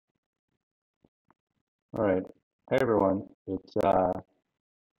All right. Hey everyone. Let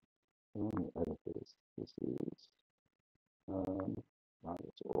me edit this. This is not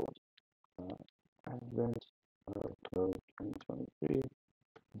as old. Uh, Advent of Code 2023,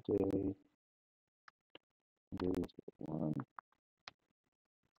 day days one.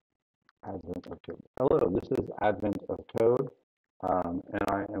 Advent of Code. Hello, this is Advent of Code, and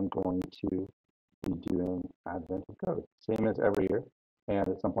I am going to be doing Advent of Code, same as every year. And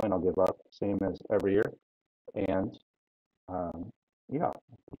at some point I'll give up, same as every year. And um, yeah,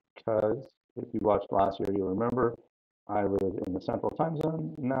 because if you watched last year, you'll remember I live in the central time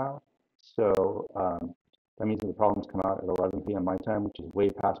zone now. So that means that the problems come out at 11 p.m. my time, which is way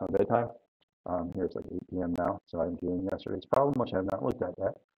past my bedtime. Here it's like 8 p.m. now, so I'm doing yesterday's problem, which I have not looked at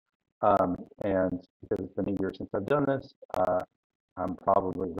yet. And because it's been a year since I've done this, I'm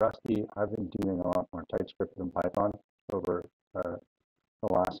probably rusty. I've been doing a lot more TypeScript than Python over the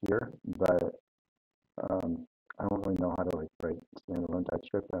last year, but um, I don't really know how to like write standalone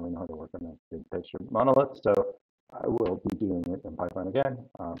TypeScript. I only know how to work on a big TypeScript monolith, so I will be doing it in Python again.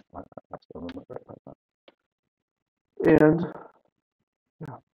 I still remember write Python. And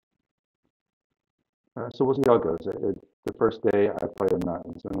yeah, so we'll see how it goes. The first day, I probably am not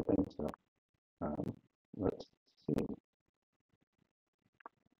into anything, so um, let's see.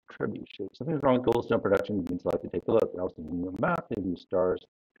 Trebuchet. Something's wrong with Goldstone production. You can select to take a look. Also, you need a map, maybe use stars,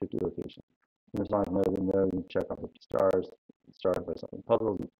 50 location. And as long as no, you check off 50 stars. Stars by something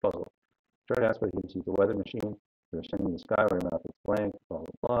puzzles, each puzzle. Start aspect, you can see the weather machine. You're sending the sky where map is blank, blah,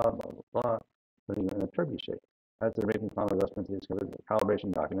 blah, blah, blah, blah, blah. Putting it in a trebuchet. As they're making final adjustments, they discovered that the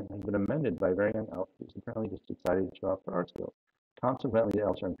calibration document has been amended by variant Elf, who's apparently just excited to show off their art skills. Consequently, the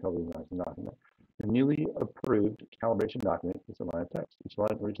Elf are uncovered the document. The newly approved calibration document is a line of text. Each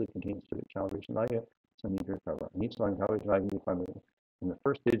line originally contains a calibration value, so need to recover. And each line calibration value you find in the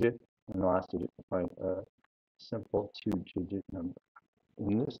first digit and the last digit to find a simple two-digit number.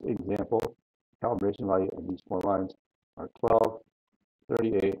 In this example, calibration value of these four lines are 12,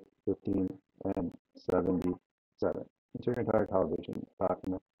 38, 15, and 77. Insert your entire calibration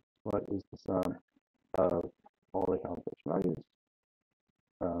document. What is the sum of all the calibration values?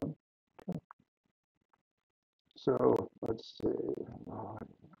 Okay. So let's see. Oh,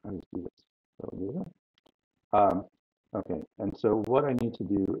 I just do this. So I'll do that. Okay, and so what I need to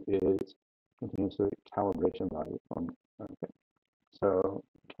do is continuously calibration value. Okay, so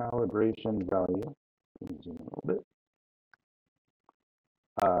calibration value, zoom in a little bit,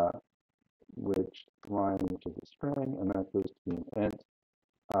 which line, which is a string, and that goes to be an int.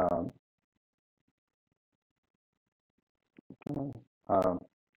 Um, okay,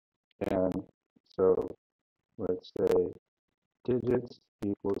 and so let's say digits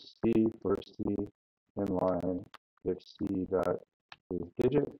equals C for C in line if C dot is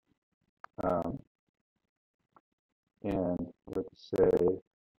digit. And let's say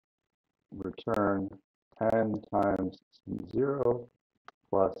return 10 times C0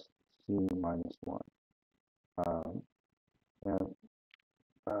 plus C minus 1. Um, and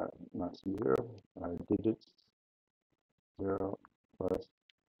not C0, digits 0 plus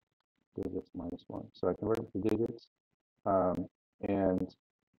digits minus 1. So I convert it to digits. And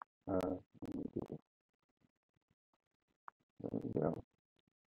there we go.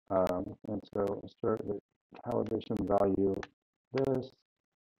 And so start the calibration value this.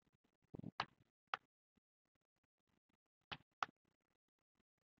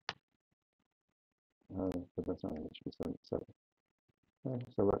 But that's not, it should be 77. Okay,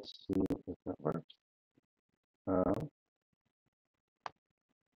 so let's see if that works.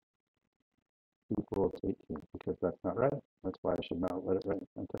 Equals 18 because that's not right. That's why I should not let it write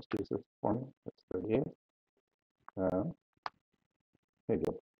on test cases for me. That's 38. Okay,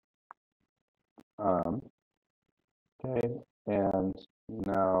 good. Okay, and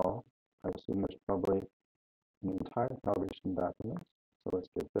now I assume there's probably an entire calibration document. So let's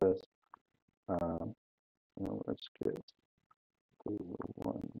get this. Let's get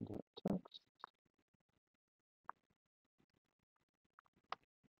one.text.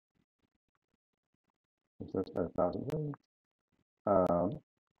 So that's got 1,000 things.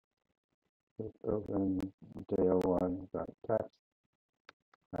 Let's open day01.text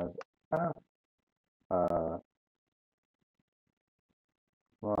as f.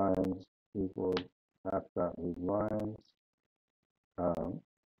 Lines equals f dot read lines. And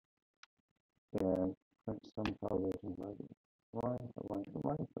some calibration value line,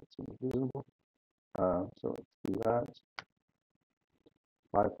 that's invisible. So let's do that.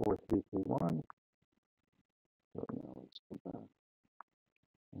 54331. So now let's go back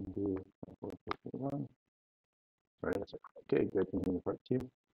and do 54331. Right, that's it. Okay, good. Continue part 2.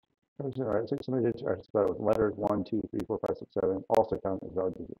 All right, 6 digits are spelled with letters 1, 2, 3, 4, 5, 6, 7, also count as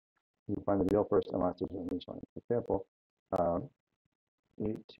valid digits. You can find the real first and last digit in each line. For example,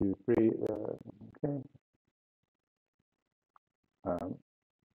 8, 2, 3, okay. Um,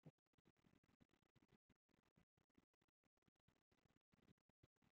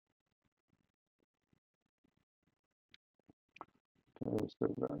 okay, so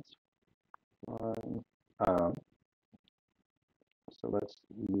that's fine. So let's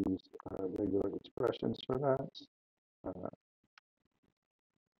use regular expressions for that.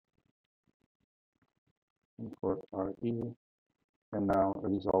 Import RE. And now, are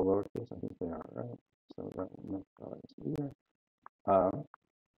these all lowercase? I think they are, right? So that will make that easier.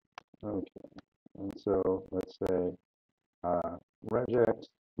 Okay. And so let's say regex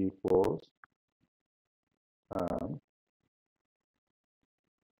equals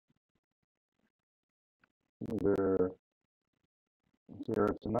either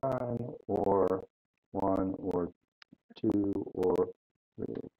 0 to 9 or 1 or 2 or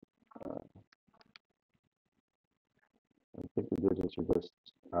 3. I think the digits are just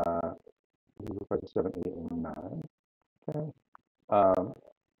 7, 8, and 9. Okay.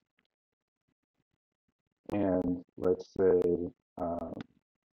 And let's say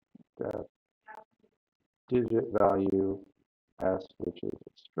that digit value s, which is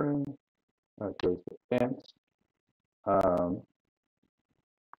a string, goes to int,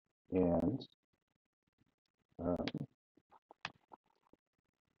 and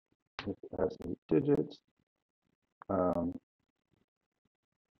it has 8 digits.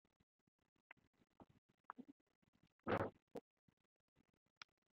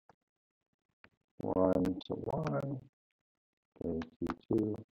 1 to 1, okay, 2,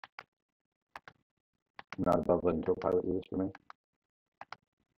 2. Not above letting Copilot do this for me.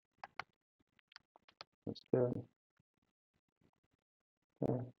 That's good.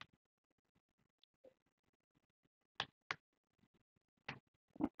 Okay.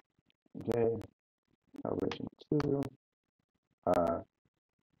 Okay. Calibration 2.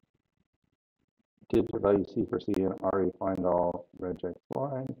 Digit value C for C and RE find all regex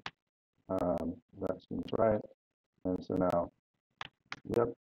line. That seems right. And so now, yep,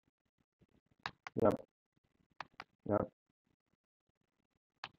 yep, yep,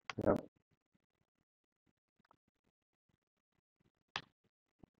 yep.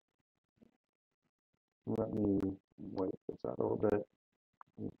 Let me wait this out a little bit.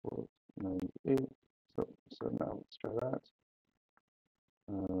 Equals 98. So now let's try that.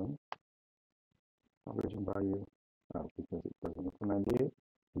 Calibration value, because it doesn't look for 98,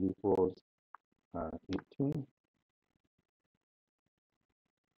 it equals 18.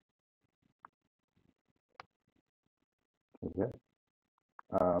 Okay.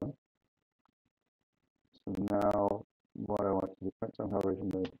 So now what I want to do, print some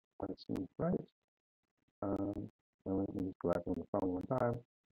calibration mode, that seems right. And let me go back on the phone one more time.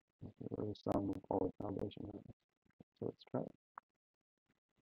 There is some all the calibration mode. So let's try it.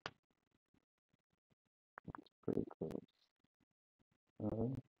 It's pretty close.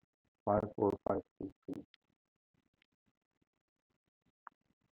 5, 4, 5, 3, 3.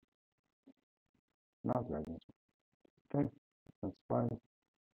 Not the right answer. Okay, that's fine.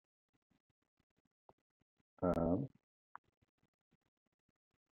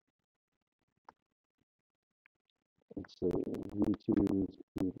 Let's say V2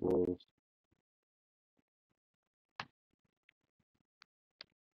 equals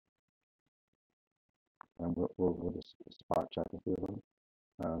and we'll just spot check a few of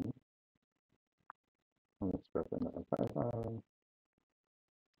them. Let's grab another Python.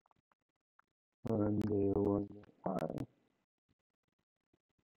 And the one pi.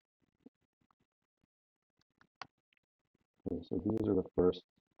 Okay, so these are the first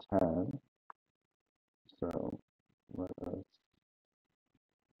 10. So let us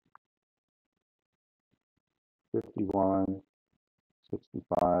 51,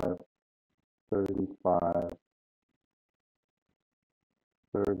 65, 35,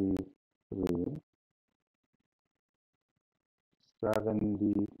 33,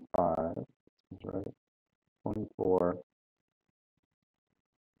 75, that's right, 24,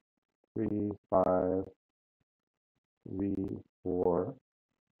 3, 5, 3, 4,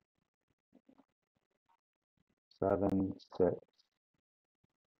 7, 6,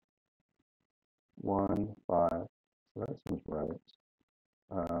 1, 5. So that seems right.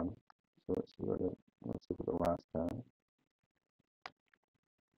 So let's look at the last 10.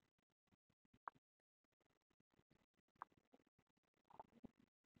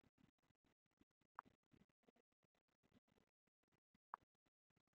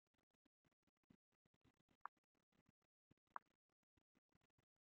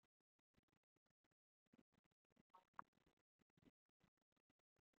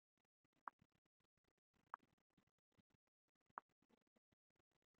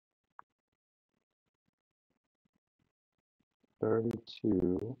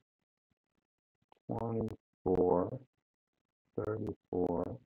 32, 24,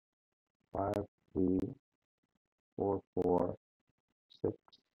 34, 5, 3, 4, 4, 6,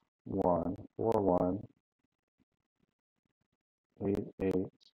 1, 4, 1, 8, 8,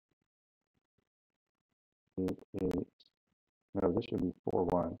 8, 8. No, this should be 4,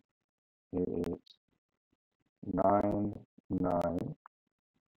 1, 8, 8, 9, 9.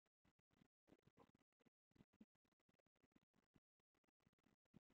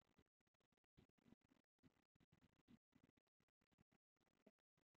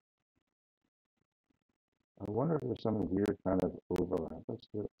 I wonder if there's some weird kind of overlap. Let's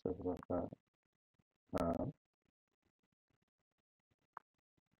see what it says about that.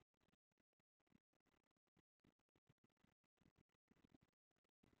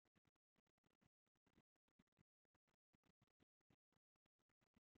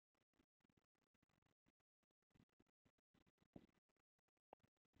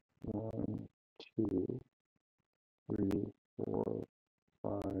 1, 2, 3, 4,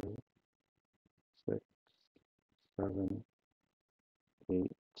 5, 6, 7,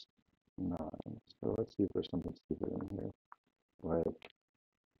 8, 9. So let's see if there's something stupid in here. Like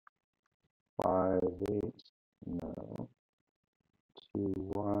 5, 8, no. 2,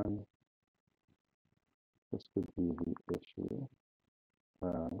 1. This could be the issue.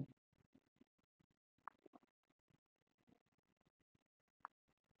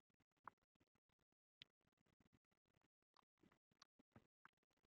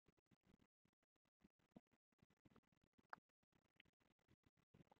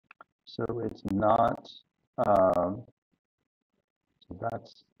 So it's not, so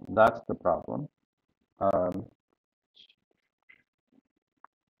that's the problem.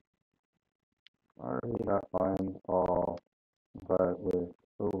 Already got find all, but with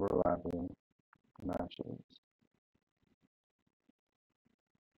overlapping matches.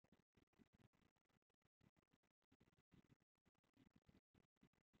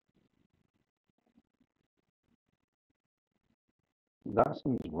 That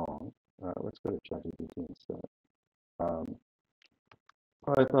seems wrong. Let's go to ChatGPT instead.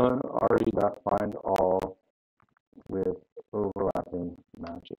 Python find all with overlapping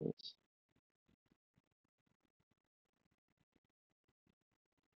matches.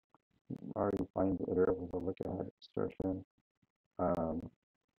 Already find the iter with a look at extortion.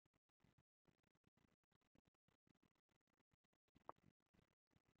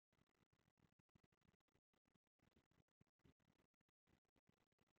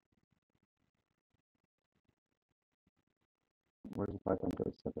 Where's the Python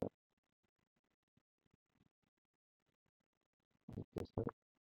code set up?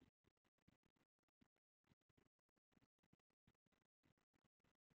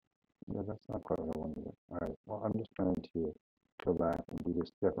 Yeah, that's not quite what I wanted. All right, well, I'm just trying to go back and do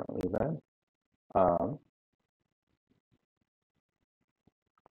this differently then. All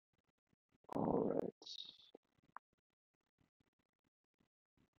right.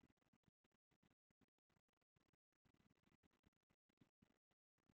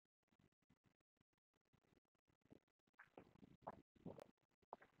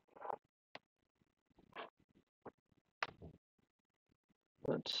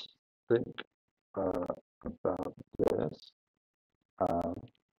 Let's think about this.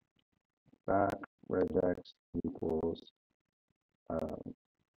 Back regex equals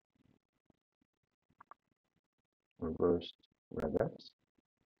reversed regex.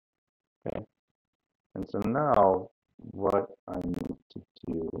 Okay. And so now what I need to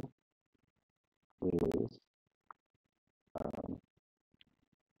do is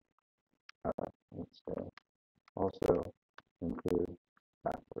let's say also include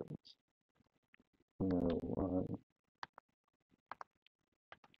backwards. No one.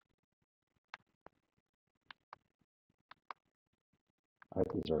 I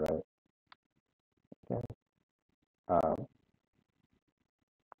hope these are right. Okay.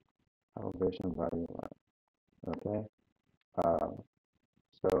 Elevation value line. Okay.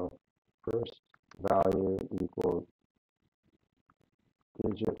 So first value equals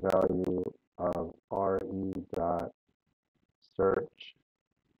digit value of re dot search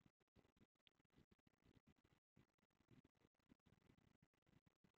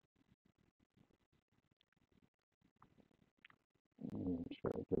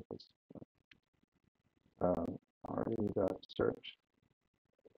sure I did this. Re dot search.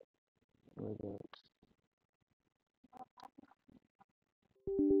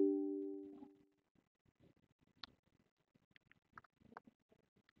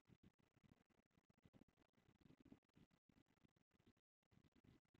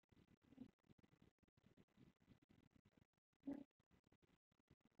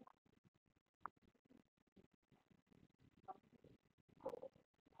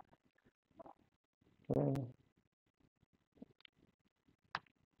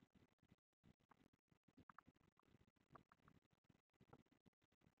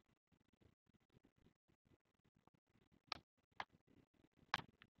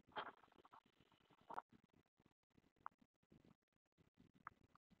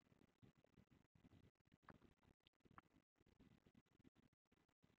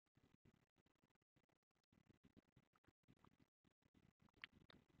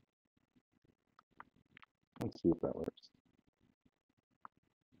 Let's see if that works.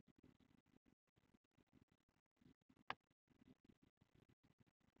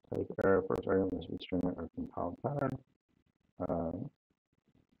 Type error, first argument must be string or compiled pattern.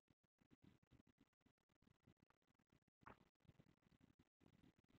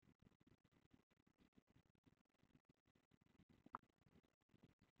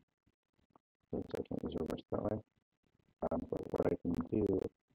 Since I can't use reverse that way. But what I can do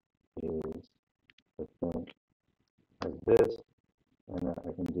is, I think, like this, and then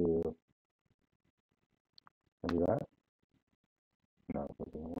I can do that. No, it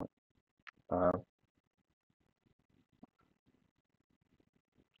doesn't work. All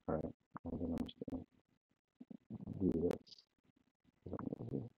right, I'm going to do this.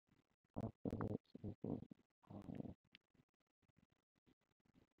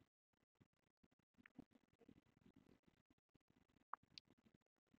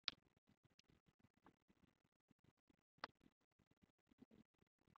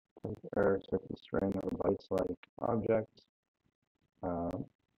 Type error, set the string or bytes like object. Okay.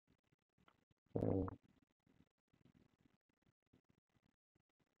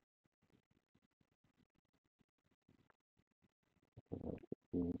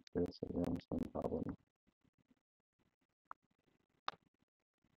 This again, some problem.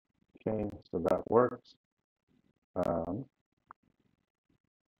 Okay, so that works. Let's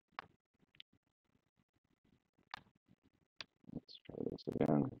try this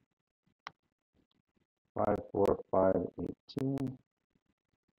again. 54518.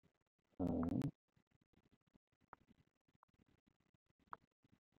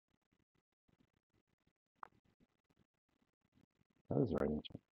 That was the right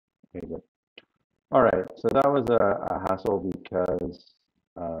answer. Okay, good. All right, so that was a hassle because,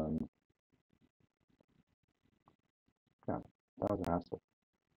 yeah, that was a hassle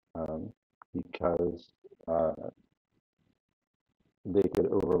because they could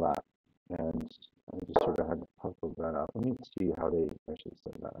overlap, and I just sort of had to puzzle that out. Let me see how they actually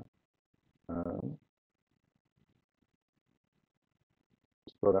said that.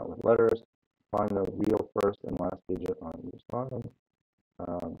 Spelled out with letters. Find the real first and last digit on each bottom.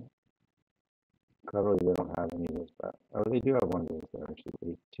 Cleverly, they don't have any of those back. Oh, they do have one of those that are actually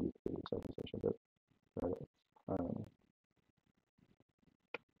 823, so I guess I should have read it.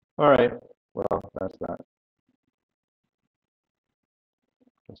 All right, well, that's that.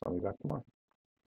 Guess I'll be back tomorrow.